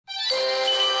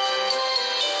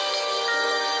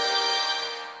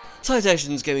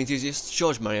Salutations, gaming enthusiasts,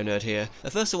 George Mario Nerd here.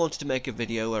 First I wanted to make a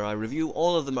video where I review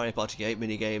all of the Mario Party 8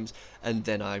 minigames, and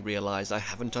then I realised I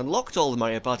haven't unlocked all the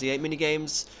Mario Party 8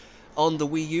 minigames on the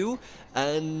Wii U,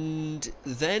 and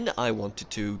then I wanted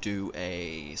to do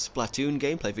a Splatoon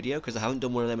gameplay video, because I haven't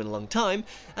done one of them in a long time,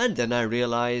 and then I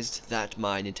realised that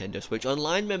my Nintendo Switch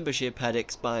Online membership had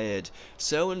expired.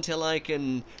 So until I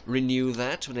can renew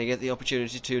that when I get the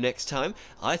opportunity to next time,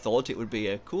 I thought it would be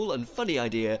a cool and funny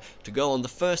idea to go on the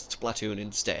first Splatoon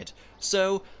instead.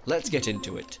 So let's get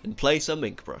into it, and play some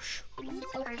Ink Brush.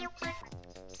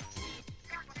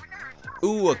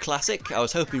 Ooh, a classic. I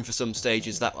was hoping for some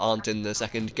stages that aren't in the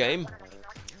second game,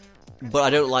 but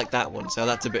I don't like that one, so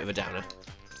that's a bit of a downer.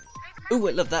 Ooh,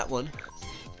 I love that one.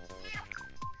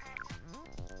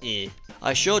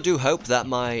 I sure do hope that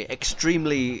my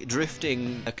extremely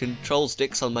drifting control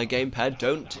sticks on my gamepad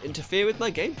don't interfere with my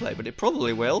gameplay, but it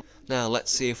probably will. Now, let's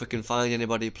see if we can find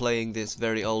anybody playing this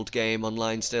very old game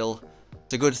online still.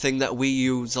 It's a good thing that Wii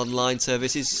U's online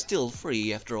service is still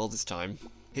free after all this time.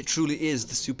 It truly is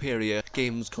the superior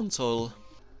games console.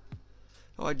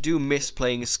 Oh, I do miss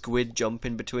playing Squid Jump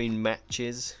in between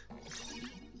matches.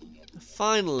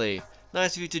 Finally!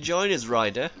 Nice of you to join us,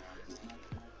 Ryder.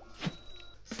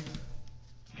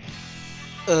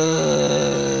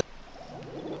 Oh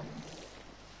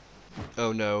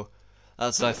no.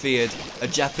 That's what I feared. A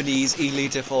Japanese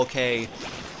Elite 4K.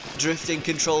 Drifting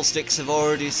control sticks are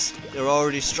already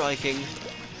striking.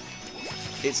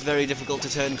 It's very difficult to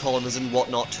turn corners and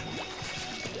whatnot.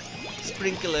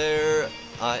 Sprinkler.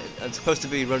 I'm supposed to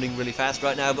be running really fast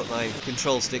right now, but my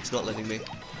control stick's not letting me.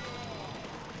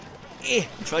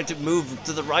 I'm trying to move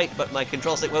to the right, but my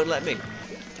control stick won't let me.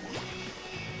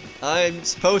 I'm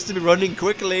supposed to be running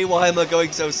quickly. Why am I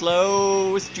going so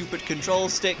slow? Stupid control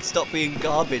stick, stop being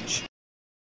garbage.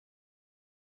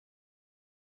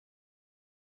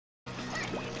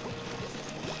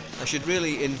 I should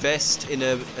really invest in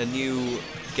a new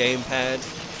gamepad.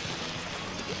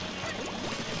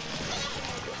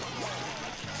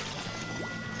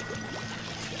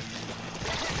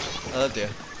 Oh dear.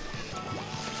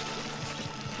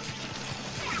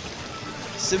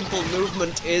 Simple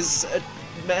movement is a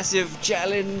massive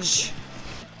challenge.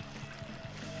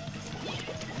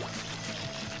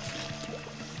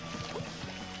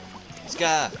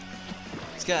 Ska!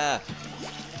 Ska!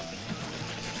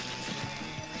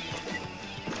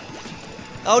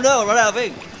 Oh no, I ran out of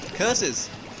ink! Curses!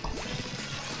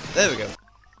 There we go.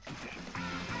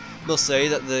 Must say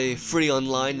that the free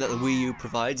online that the Wii U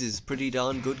provides is pretty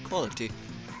darn good quality.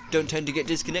 Don't tend to get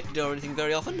disconnected or anything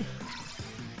very often.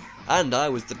 And I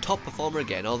was the top performer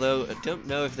again, although I don't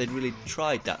know if they'd really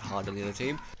tried that hard on the other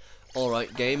team.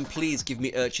 Alright game, please give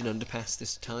me Urchin Underpass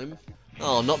this time.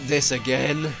 Oh, not this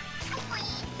again!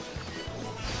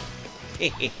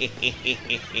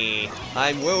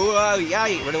 I'm whoa,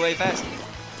 yay, run away fast!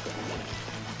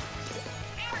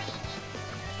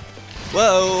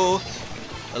 Whoa!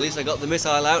 At least I got the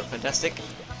missile out, fantastic.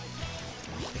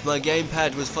 If my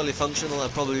gamepad was fully functional,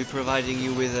 I'd probably be providing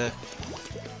you with a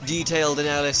detailed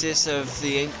analysis of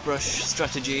the Ink Brush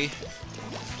strategy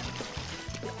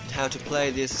and how to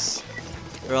play this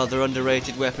rather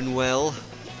underrated weapon well.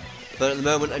 But at the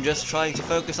moment I'm just trying to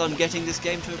focus on getting this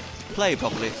game to play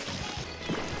properly.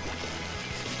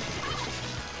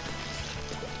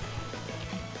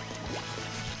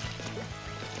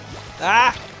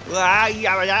 Ah! Ah!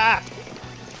 Yeah!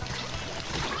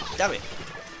 Damn it!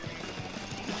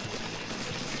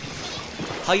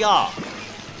 Hiya!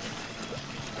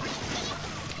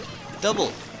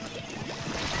 Double!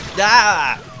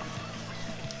 Ah!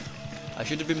 I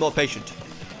should have been more patient.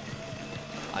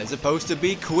 I'm supposed to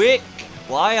be quick!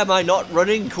 Why am I not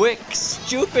running quick?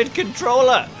 Stupid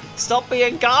controller! Stop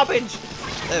being garbage!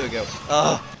 There we go.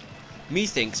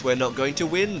 Methinks we're not going to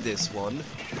win this one.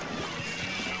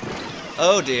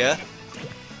 Oh dear.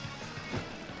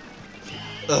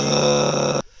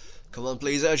 Come on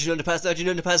please, Urchin Underpass, Urchin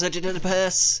Underpass, Urchin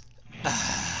Underpass!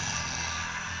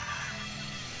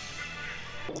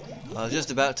 I was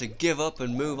just about to give up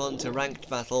and move on to ranked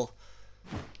battle,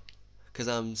 because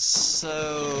I'm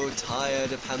so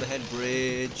tired of Hammerhead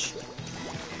Bridge.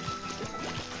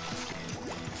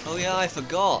 Oh yeah, I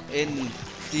forgot, in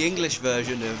the English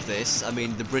version of this, I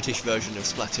mean the British version of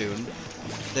Splatoon,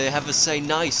 they have us say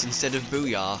nice instead of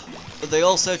booyah. But they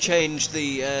also changed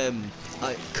the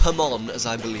come on, as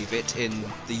I believe it, in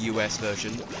the US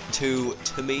version, to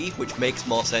me, which makes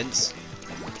more sense.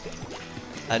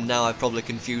 And now I've probably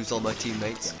confused all my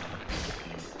teammates.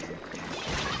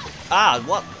 Ah,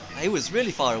 what? He was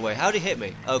really far away. How'd he hit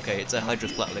me? Okay, it's a Hydra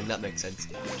Splatling, that makes sense.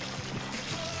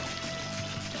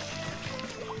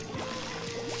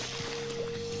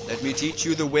 Let me teach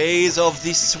you the ways of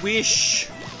the swish.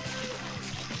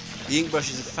 The ink brush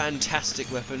is a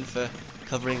fantastic weapon for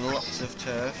covering lots of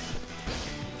turf.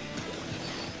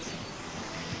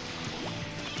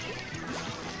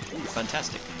 Ooh,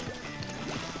 fantastic.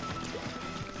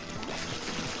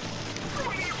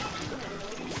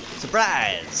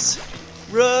 Surprise!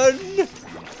 Run!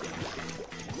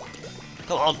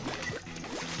 Come on.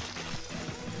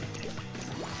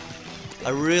 I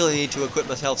really need to equip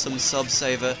myself some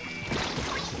sub-saver.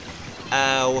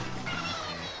 Ow.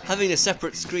 Having a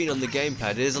separate screen on the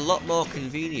gamepad is a lot more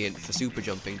convenient for super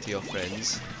jumping to your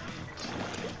friends.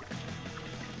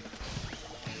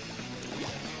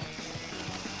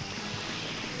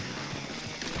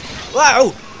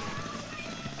 Wow!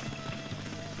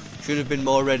 Should have been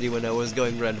more ready when I was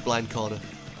going around a blind corner.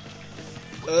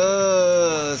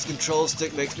 This control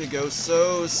stick makes me go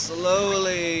so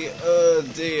slowly. Oh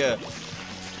dear.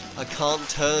 I can't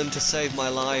turn to save my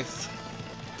life.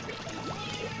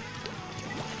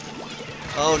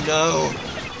 Oh no.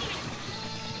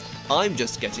 I'm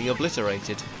just getting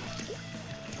obliterated.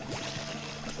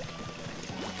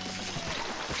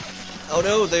 Oh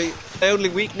no, my only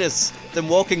weakness, them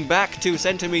walking back 2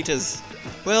 centimeters.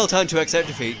 Well, time to accept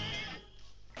defeat.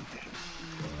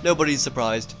 Nobody's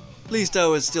surprised. At least I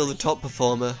was still the top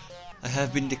performer. I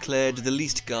have been declared the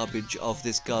least garbage of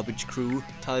this garbage crew.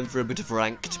 Time for a bit of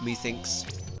ranked, methinks.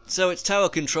 So it's tower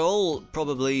control,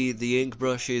 probably the ink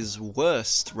brush's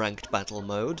worst ranked battle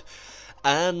mode.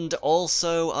 And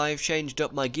also I've changed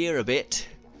up my gear a bit.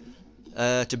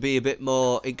 To be a bit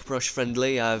more ink brush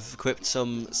friendly, I've equipped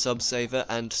some sub-saver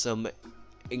and some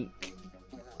ink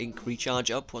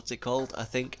recharge up, what's it called? I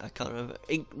can't remember.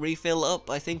 Ink refill up,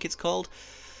 I think it's called.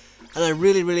 And I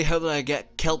really, really hope that I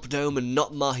get Kelp Dome and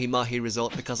not Mahi Mahi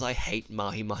Resort, because I hate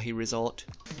Mahi Mahi Resort.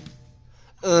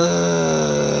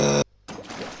 There's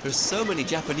so many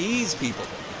Japanese people.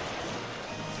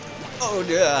 Oh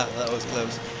dear, that was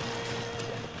close.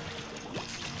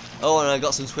 Oh, and I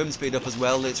got some swim speed up as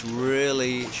well, and it's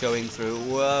really showing through.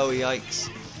 Whoa, yikes.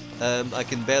 I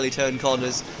can barely turn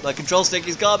corners. My control stick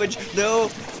is garbage. No!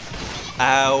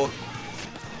 Ow.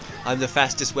 I'm the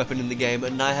fastest weapon in the game,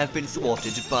 and I have been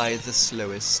thwarted by the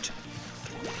slowest.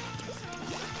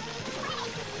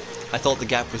 I thought the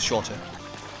gap was shorter.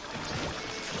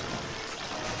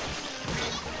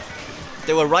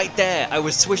 They were right there. I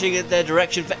was swishing in their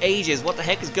direction for ages. What the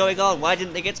heck is going on? Why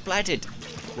didn't they get splatted?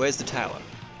 Where's the tower?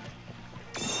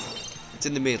 It's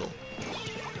in the middle.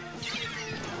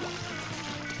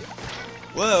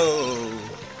 Whoa!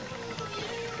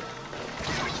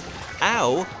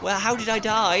 Ow! Well, how did I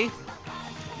die?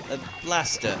 A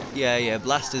blaster. Yeah,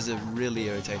 blasters are really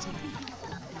irritating.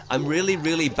 I'm really,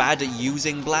 really bad at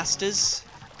using blasters.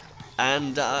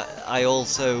 And I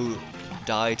also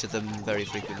die to them very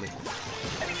frequently.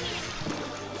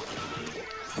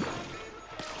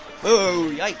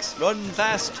 Whoa! Yikes! Run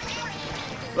fast!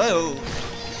 Whoa!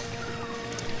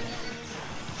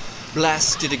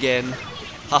 Blasted again.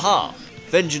 Haha!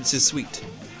 Vengeance is sweet.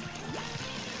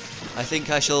 I think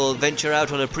I shall venture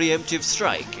out on a preemptive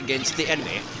strike against the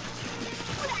enemy.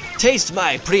 Taste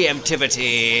my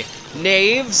preemptivity,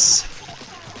 knaves!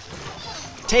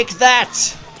 Take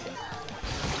that!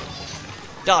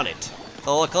 Darn it.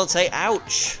 Oh, I can't say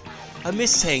ouch. I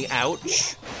miss saying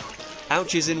ouch.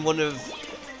 Ouch is in one of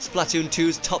Splatoon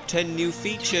 2's top 10 new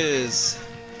features.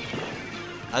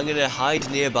 I'm gonna hide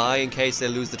nearby in case they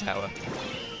lose the tower.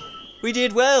 We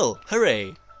did well!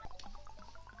 Hooray!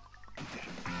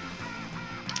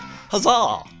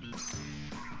 Huzzah!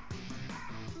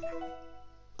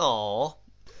 Aww.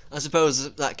 I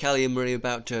suppose that Callie and Marie are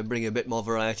about to bring a bit more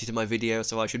variety to my video,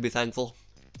 so I should be thankful.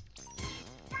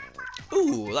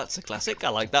 Ooh, that's a classic. I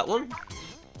like that one.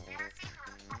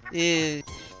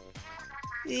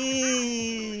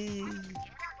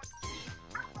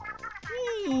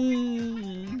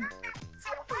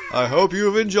 I hope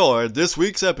you've enjoyed this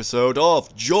week's episode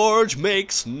of George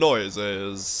Makes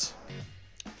Noises.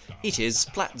 It is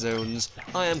Splat Zones.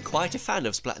 I am quite a fan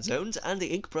of Splat Zones, and the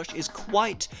ink brush is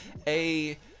quite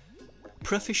a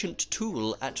proficient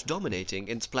tool at dominating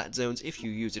in Splat Zones if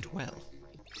you use it well.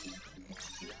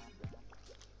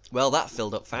 Well, that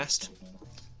filled up fast.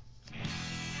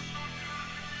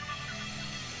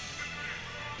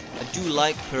 I do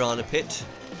like Piranha Pit.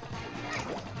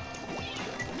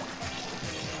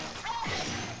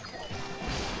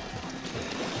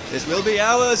 This will be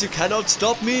ours, you cannot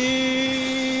stop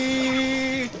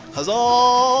me!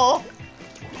 Huzzah!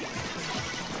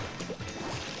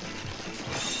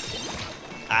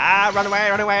 Ah, run away,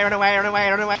 run away, run away, run away,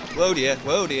 run away! Whoa dear,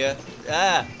 whoa dear.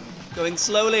 Ah, going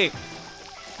slowly.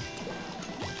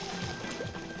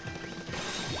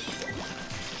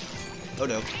 Oh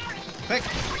no. Quick!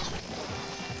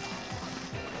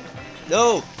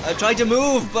 No! I'm trying to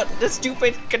move, but the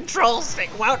stupid control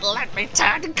stick won't let me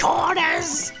turn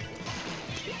corners!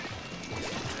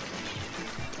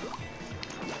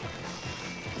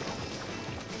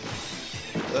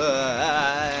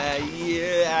 Yeah,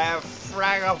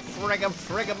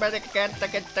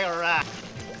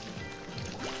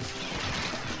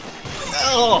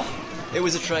 Oh! It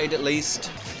was a trade at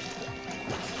least.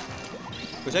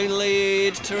 We're taking the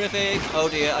lead, terrific. Oh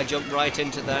dear, I jumped right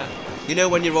into that. You know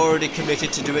when you're already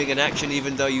committed to doing an action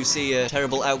even though you see a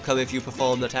terrible outcome if you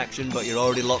perform that action, but you're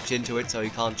already locked into it so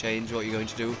you can't change what you're going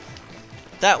to do?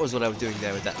 That was what I was doing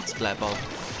there with that splat bomb.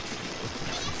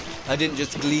 I didn't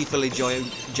just gleefully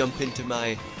jump into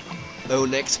my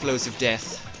own explosive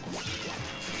death.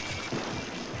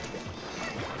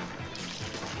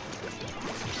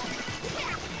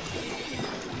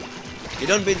 You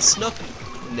done been snuck?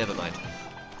 Never mind.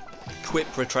 Quip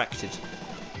retracted.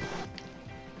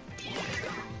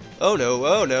 Oh no,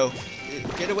 oh no.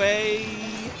 Get away!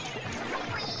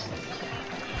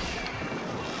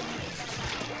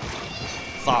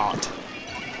 Fart.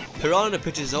 Piranha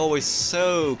Pit is always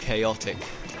so chaotic.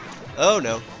 Oh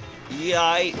no.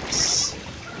 Yikes.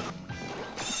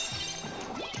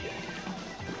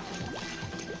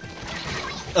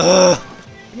 Ugh!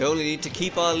 We only need to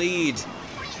keep our lead.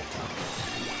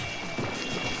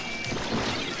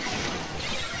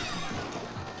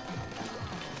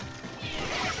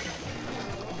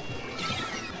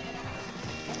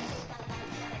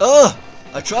 Ugh!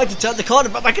 I tried to turn the corner,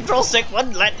 but my control stick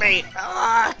wouldn't let me.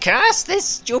 Curse this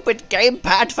stupid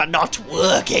gamepad for not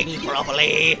working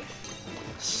properly.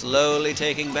 Slowly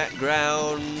taking back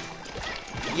ground.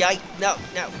 Yike! No,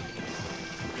 no.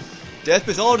 Death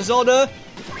before dishonor.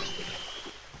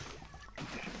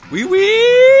 We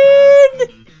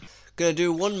win! Gonna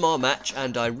do one more match,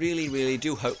 and I really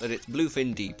do hope that it's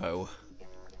Bluefin Depot.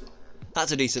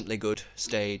 That's a decently good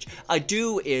stage. I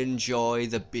do enjoy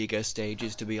the bigger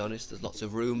stages, to be honest. There's lots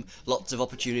of room, lots of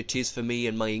opportunities for me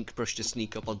and my ink brush to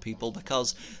sneak up on people,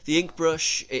 because the ink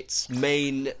brush, its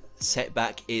main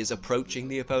setback is approaching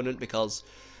the opponent, because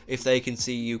if they can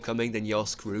see you coming, then you're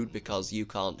screwed, because you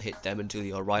can't hit them until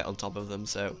you're right on top of them,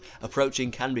 so approaching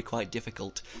can be quite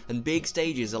difficult, and big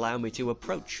stages allow me to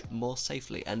approach more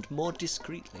safely and more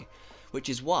discreetly, which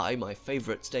is why my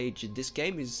favourite stage in this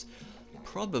game is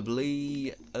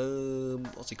probably,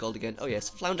 what's it called again? Oh yes,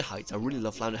 Flounder Heights. I really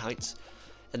love Flounder Heights,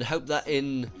 and I hope that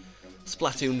in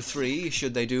Splatoon 3,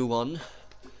 should they do one,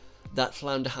 that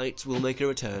Flounder Heights will make a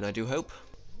return, I do hope.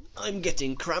 I'm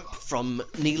getting cramp from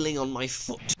kneeling on my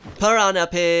foot. Piranha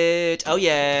Pit! Oh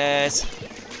yes!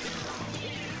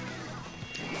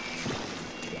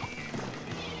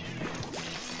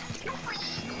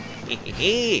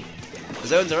 Hehehe! The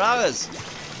zones are ours!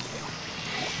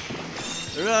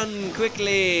 Run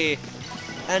quickly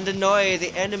and annoy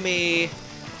the enemy.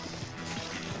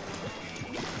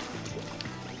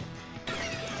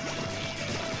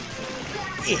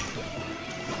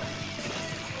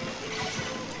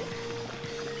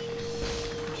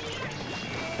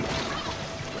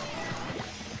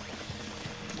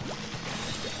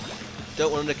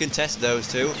 Don't want to contest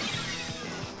those two.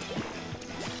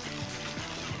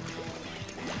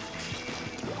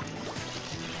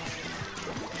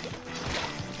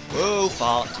 Whoa,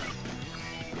 fart.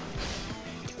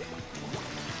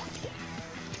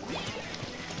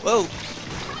 Whoa.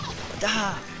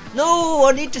 Ah. No,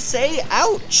 I need to say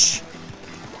ouch.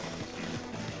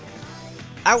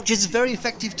 Ouch is a very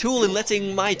effective tool in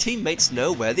letting my teammates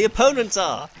know where the opponents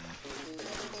are.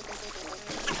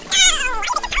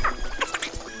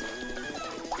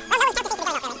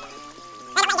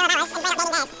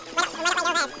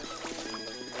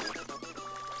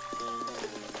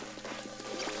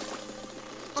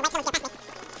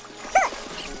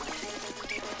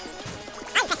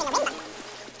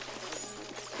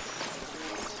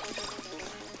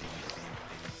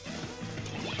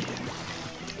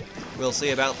 We'll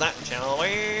see about that, shall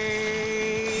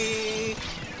we?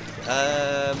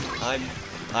 I'm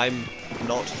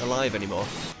not alive anymore.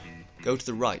 Go to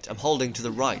the right. I'm holding to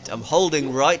the right. I'm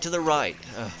holding right to the right.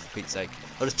 Oh, for Pete's sake.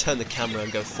 I'll just turn the camera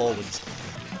and go forwards.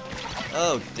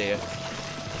 Oh dear.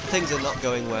 Things are not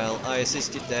going well. I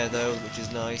assisted there though, which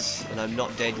is nice. And I'm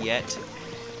not dead yet.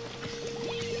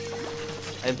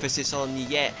 Emphasis on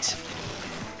yet.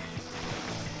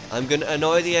 I'm going to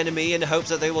annoy the enemy in hopes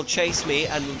that they will chase me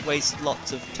and waste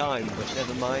lots of time, but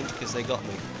never mind, because they got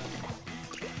me.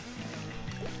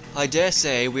 I dare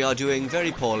say we are doing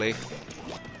very poorly.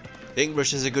 The ink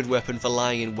brush is a good weapon for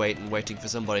lying in wait and waiting for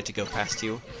somebody to go past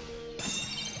you.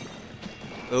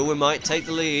 Oh, we might take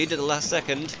the lead at the last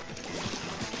second.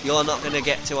 You're not gonna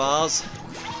get to ours.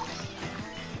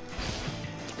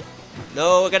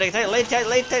 No, we're gonna take late.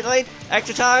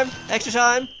 Extra time.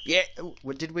 Yeah.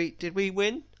 Did we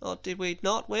win or did we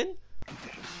not win?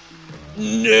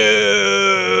 No.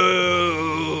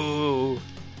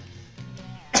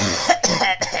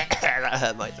 That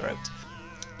hurt my throat.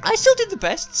 I still did the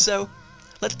best, so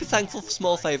let's be thankful for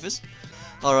small favours.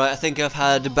 Alright, I think I've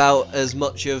had about as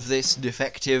much of this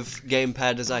defective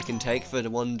gamepad as I can take for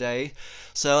one day,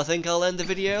 so I think I'll end the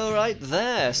video right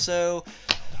there. So,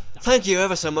 thank you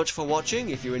ever so much for watching.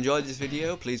 If you enjoyed this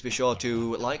video, please be sure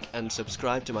to like and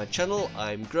subscribe to my channel.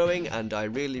 I'm growing and I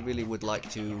really would like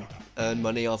to earn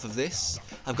money off of this.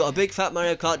 I've got a big fat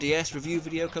Mario Kart DS review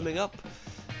video coming up.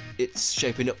 It's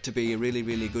shaping up to be a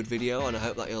really good video, and I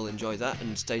hope that you'll enjoy that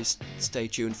and stay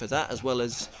tuned for that, as well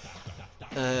as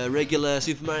regular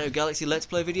Super Mario Galaxy Let's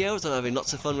Play videos. I'm having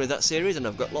lots of fun with that series, and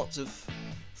I've got lots of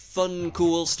fun,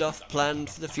 cool stuff planned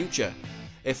for the future.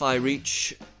 If I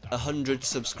reach 100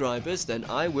 subscribers, then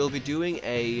I will be doing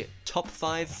a top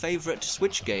 5 favourite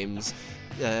Switch games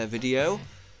video.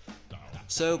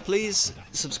 So please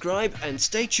subscribe and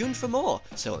stay tuned for more.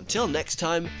 So until next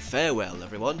time, farewell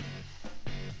everyone.